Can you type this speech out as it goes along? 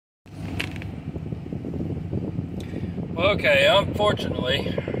Okay,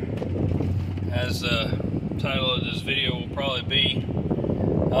 unfortunately, as the title of this video will probably be,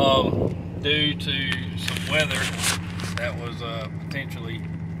 due to some weather that was potentially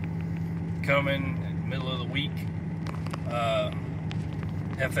coming in the middle of the week,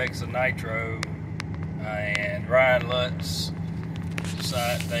 FX and Nitro and Ryan Lutz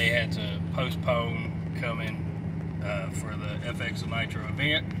decided they had to postpone coming for the FX and Nitro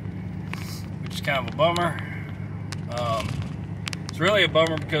event, which is kind of a bummer. It's really a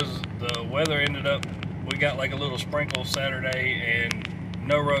bummer because the weather ended up, we got like a little sprinkle Saturday and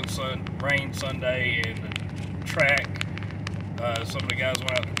no rain Sunday, and the track, some of the guys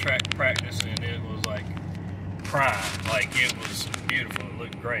went out to track practice and it was like prime, like it was beautiful, it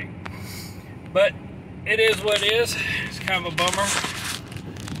looked great. But it is what it is. It's kind of a bummer.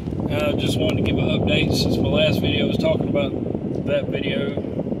 Just wanted to give an update since my last video was talking about that video,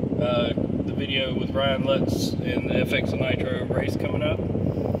 the video with Ryan Lutz and the FX and Nitro race coming up.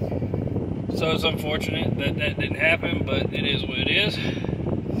 So it's unfortunate that that didn't happen, but it is what it is.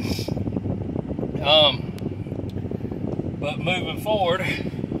 But moving forward,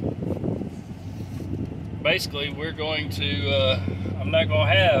 basically we're going to, I'm not going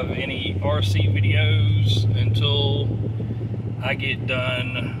to have any RC videos until I get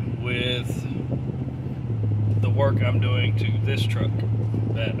done with the work I'm doing to this truck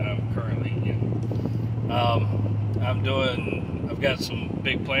that I'm currently in. I've got some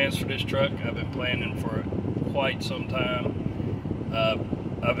big plans for this truck. I've been planning for quite some time.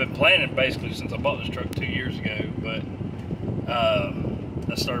 I've been planning basically since I bought this truck 2 years ago, but I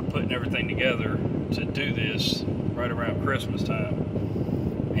started putting everything together to do this right around Christmas time,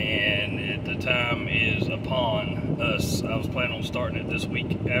 and the time is upon us. I was planning on starting it this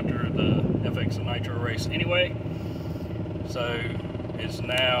week after the FX and Nitro race anyway, so it's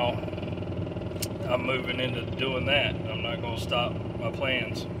now I'm moving into doing that. I'm not going to stop my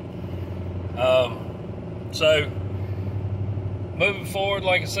plans. So moving forward,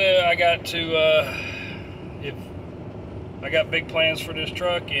 like I said, I got to I got big plans for this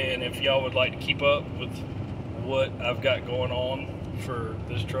truck, and if y'all would like to keep up with what I've got going on for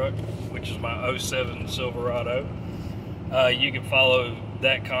this truck, which is my 07 Silverado, you can follow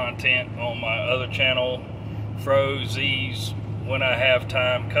that content on my other channel, Fro Z's When I Have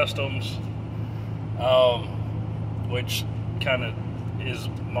Time Customs, which kind of is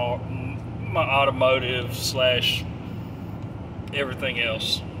my automotive slash everything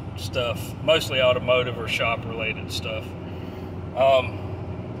else stuff, mostly automotive or shop related stuff. I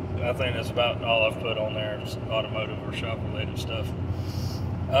think that's about all I've put on there, is automotive or shop related stuff.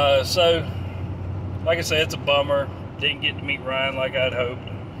 So like I said, it's a bummer, didn't get to meet Ryan like I'd hoped.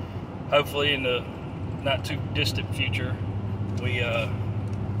 Hopefully in the not too distant future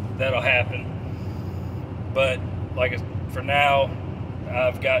that'll happen, but like for now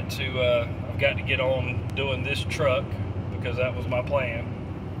I've got to get on doing this truck because that was my plan,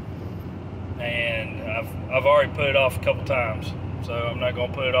 and I've already put it off a couple times, so I'm not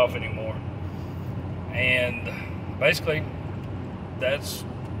going to put it off anymore. And basically that's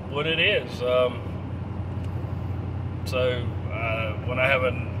what it is. So when I have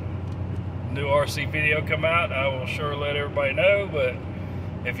a new RC video come out, I will sure let everybody know. But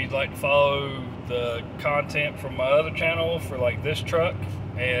if you'd like to follow the content from my other channel for like this truck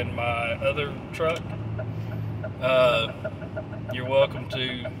and my other truck, you're welcome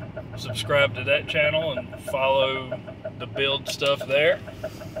to subscribe to that channel and follow the build stuff there.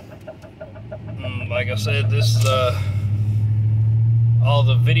 Like I said, this is all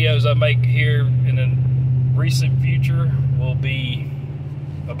the videos I make here in the recent future will be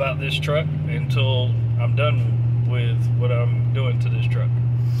about this truck until I'm done with what I'm doing to this truck.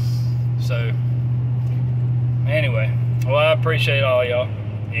 So anyway, well, I appreciate all y'all,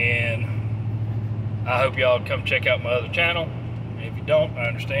 and I hope y'all come check out my other channel. If you don't, I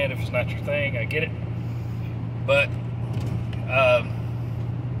understand. If it's not your thing, I get it. But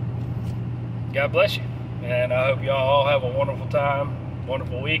God bless you, and I hope y'all all have a wonderful time,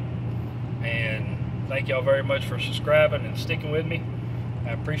 wonderful week, and thank y'all very much for subscribing and sticking with me.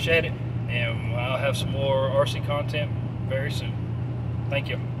 I appreciate it, and I'll have some more RC content very soon. Thank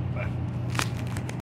you.